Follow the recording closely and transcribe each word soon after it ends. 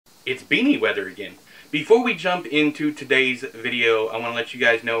It's beanie weather again. Before we jump into today's video, I want to let you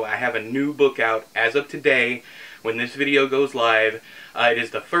guys know I have a new book out as of today when this video goes live. It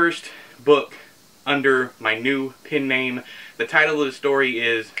is the first book under my new pen name. The title of the story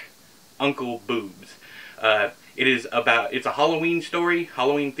is Uncle Boobs. It's a Halloween story,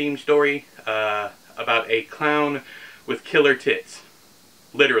 Halloween themed story about a clown with killer tits.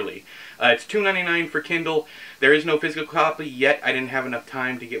 Literally. It's $2.99 for Kindle. There is no physical copy yet. I didn't have enough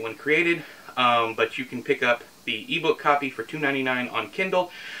time to get one created. But you can pick up the ebook copy for $2.99 on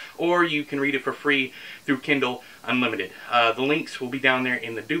Kindle, or you can read it for free through Kindle Unlimited. The links will be down there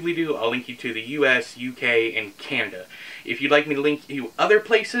in the doobly-doo. I'll link you to the US, UK, and Canada. If you'd like me to link you other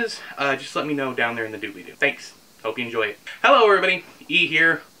places, just let me know down there in the doobly-doo. Thanks. Hope you enjoy it. Hello everybody, E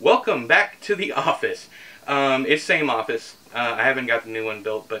here. Welcome back to the office. It's same office. I haven't got the new one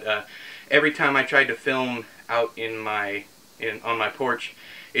built, but every time I tried to film out on my porch,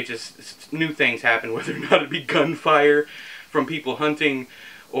 new things happen, whether or not it be gunfire from people hunting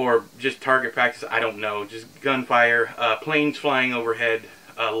or just target practice, I don't know. Just gunfire, planes flying overhead,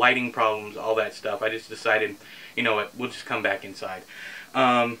 lighting problems, all that stuff. I just decided, you know what, we'll just come back inside.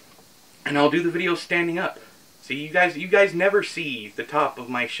 And I'll do the video standing up. See, you guys never see the top of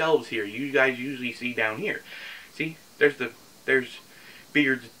my shelves here. You guys usually see down here. See, there's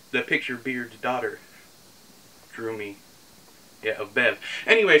Beard's, the picture Beard's daughter drew me. Yeah, of Bev.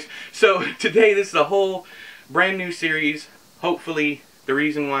 Anyways, so today this is a whole brand new series. Hopefully, the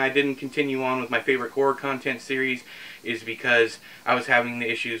reason why I didn't continue on with my favorite horror content series is because I was having the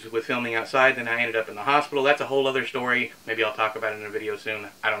issues with filming outside, then I ended up in the hospital. That's a whole other story. Maybe I'll talk about it in a video soon.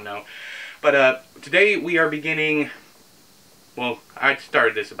 I don't know. But today we are beginning, well, I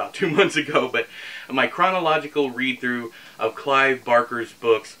started this about 2 months ago, but my chronological read-through of Clive Barker's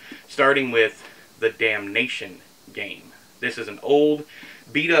books, starting with the Damnation game. This is an old,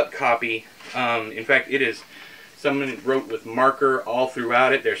 beat-up copy. In fact, it is, someone wrote with marker all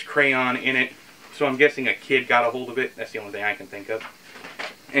throughout it. There's crayon in it. So I'm guessing a kid got a hold of it. That's the only thing I can think of.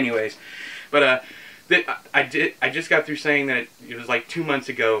 Anyways, but I just got through saying that it was like 2 months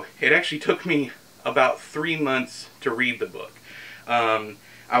ago. It actually took me about 3 months to read the book.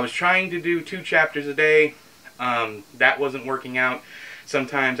 I was trying to do 2 chapters a day. That wasn't working out.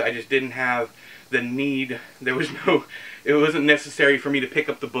 Sometimes I just didn't have the need. It wasn't necessary for me to pick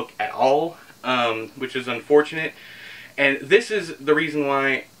up the book at all, which is unfortunate. And this is the reason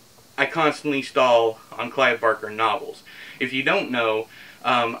why I constantly stall on Clive Barker novels. If you don't know,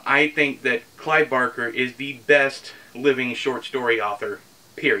 I think that Clive Barker is the best living short story author,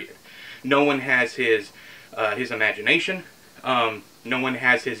 period. No one has his imagination. No one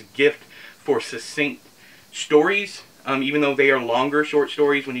has his gift for succinct stories, even though they are longer short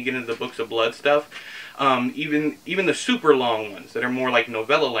stories when you get into the Books of Blood stuff. Even the super long ones that are more like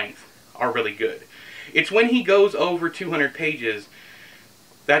novella length are really good. It's when he goes over 200 pages,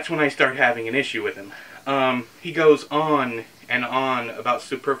 that's when I start having an issue with him. He goes on and on about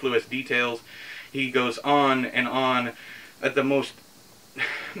superfluous details. He goes on and on at the most,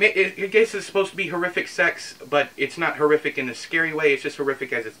 I guess it's supposed to be horrific sex, but it's not horrific in a scary way, it's just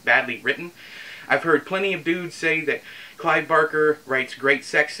horrific as it's badly written. I've heard plenty of dudes say that Clive Barker writes great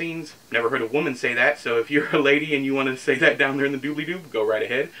sex scenes. Never heard a woman say that, so if you're a lady and you want to say that down there in the doobly-doo, go right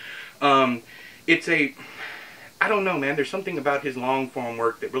ahead. I don't know, man, there's something about his long-form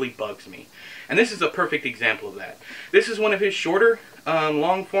work that really bugs me. And this is a perfect example of that. This is one of his shorter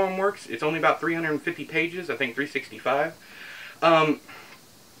long-form works. It's only about 350 pages, I think 365.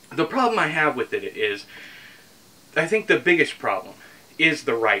 The problem I have with it is, I think the biggest problem is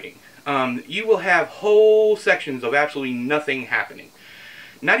the writing. You will have whole sections of absolutely nothing happening.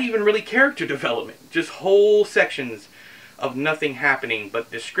 Not even really character development. Just whole sections of nothing happening but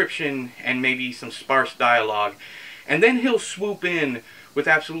description and maybe some sparse dialogue. And then he'll swoop in with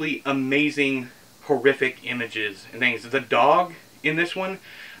absolutely amazing, horrific images and things. The dog in this one,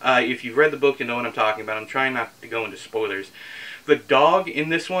 if you've read the book, you know what I'm talking about. I'm trying not to go into spoilers. The dog in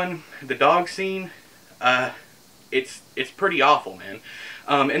this one, the dog scene, it's pretty awful, man.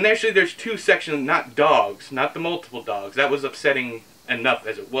 And actually there's 2 sections, not dogs, not the multiple dogs. That was upsetting enough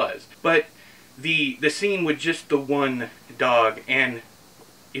as it was. But the scene with just the one dog and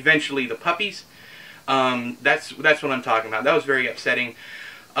eventually the puppies, that's what I'm talking about. That was very upsetting.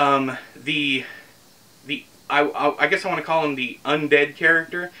 I guess I want to call him the undead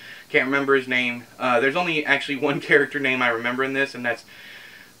character. Can't remember his name. There's only actually one character name I remember in this, and that's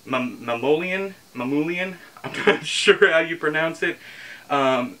Mamulian. I'm not sure how you pronounce it.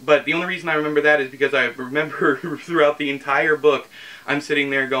 But the only reason I remember that is because I remember throughout the entire book, I'm sitting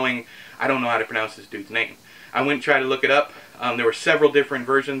there going, I don't know how to pronounce this dude's name. I went and tried to look it up. There were several different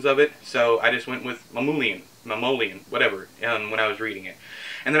versions of it, so I just went with Mammalian, whatever, when I was reading it.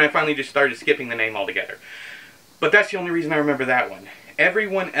 And then I finally just started skipping the name altogether. But that's the only reason I remember that one.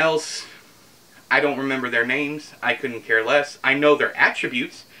 Everyone else, I don't remember their names. I couldn't care less. I know their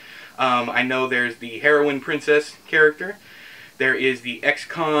attributes. I know there's the heroine princess character. There is the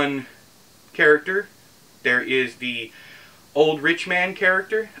ex-con character. There is the old rich man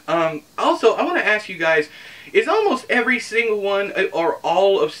character. Also, I want to ask you guys, is almost every single one or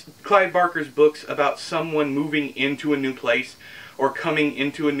all of Clive Barker's books about someone moving into a new place or coming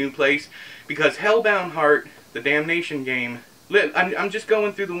into a new place? Because Hellbound Heart, the Damnation game, I'm just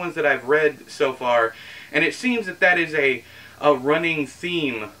going through the ones that I've read so far, and it seems that that is a running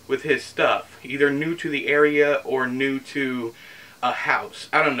theme with his stuff. Either new to the area or new to a house.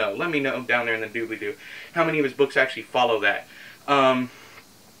 I don't know. Let me know down there in the doobly-doo how many of his books actually follow that.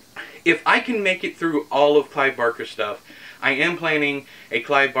 If I can make it through all of Clive Barker's stuff, I am planning a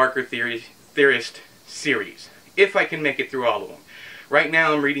Clive Barker Theorist series. If I can make it through all of them. Right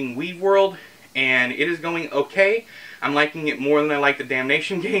now I'm reading Weave World, and it is going okay. I'm liking it more than I like the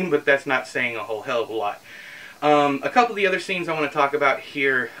Damnation game, but that's not saying a whole hell of a lot. A couple of the other scenes I want to talk about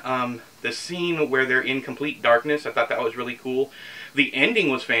here. The scene where they're in complete darkness, I thought that was really cool. The ending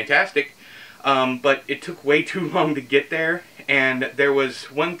was fantastic, but it took way too long to get there, and there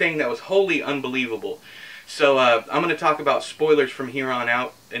was one thing that was wholly unbelievable. So I'm going to talk about spoilers from here on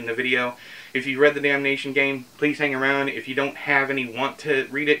out in the video. If you read the Damnation game, please hang around. If you don't have any want to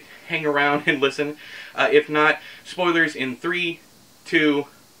read it, hang around and listen. If not, spoilers in 3, 2,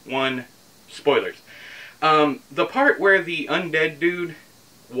 1, spoilers. The part where the undead dude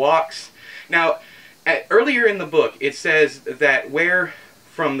walks. Now, earlier in the book, it says that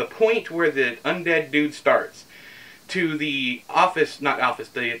from the point where the undead dude starts to the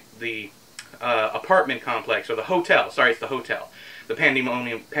the apartment complex, or the hotel. Sorry, it's the hotel. The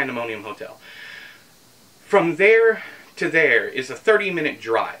Pandemonium Hotel. From there to there is a 30-minute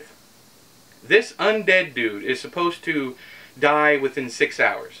drive. This undead dude is supposed to die within 6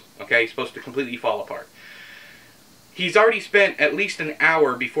 hours. Okay, he's supposed to completely fall apart. He's already spent at least an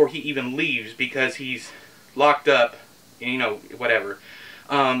hour before he even leaves because he's locked up, you know, whatever.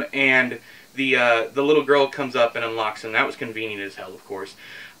 And the little girl comes up and unlocks him. That was convenient as hell, of course.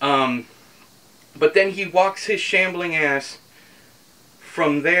 But then he walks his shambling ass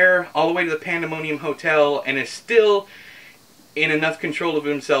from there all the way to the Pandemonium Hotel and is still in enough control of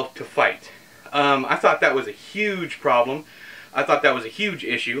himself to fight. I thought that was a huge problem. I thought that was a huge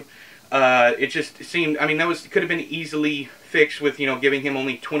issue. It just seemed, I mean, could have been easily fixed with, you know, giving him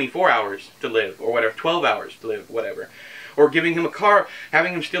only 24 hours to live, or whatever, 12 hours to live, whatever. Or giving him a car,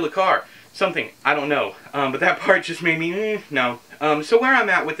 having him steal a car. Something, I don't know. But that part just made me, no. So where I'm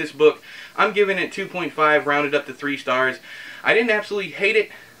at with this book, I'm giving it 2.5, rounded up to 3 stars. I didn't absolutely hate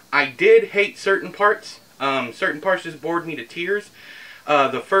it. I did hate certain parts. Certain parts just bored me to tears.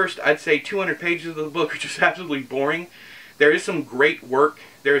 The first, I'd say, 200 pages of the book are just absolutely boring. There is some great work.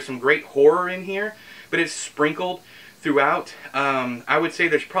 There is some great horror in here, but it's sprinkled throughout. I would say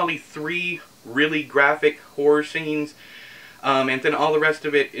there's probably 3 really graphic horror scenes, and then all the rest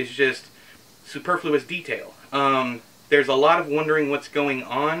of it is just superfluous detail. There's a lot of wondering what's going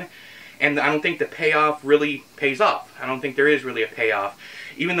on, and I don't think the payoff really pays off. I don't think there is really a payoff.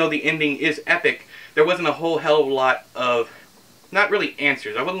 Even though the ending is epic, there wasn't a whole hell of a lot of, not really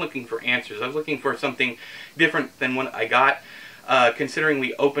answers. I wasn't looking for answers. I was looking for something different than what I got, considering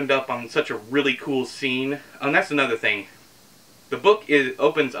we opened up on such a really cool scene. And that's another thing. The book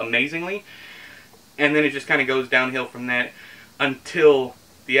opens amazingly, and then it just kind of goes downhill from that until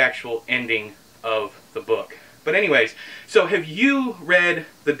the actual ending of the book. But anyways, so have you read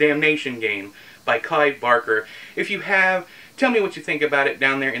The Damnation Game by Clive Barker? If you have, tell me what you think about it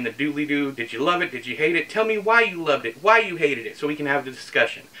down there in the doobly-doo. Did you love it? Did you hate it? Tell me why you loved it, why you hated it, so we can have the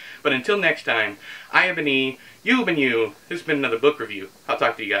discussion. But until next time, I have been E, you've been you. This has been another book review. I'll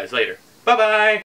talk to you guys later. Bye-bye!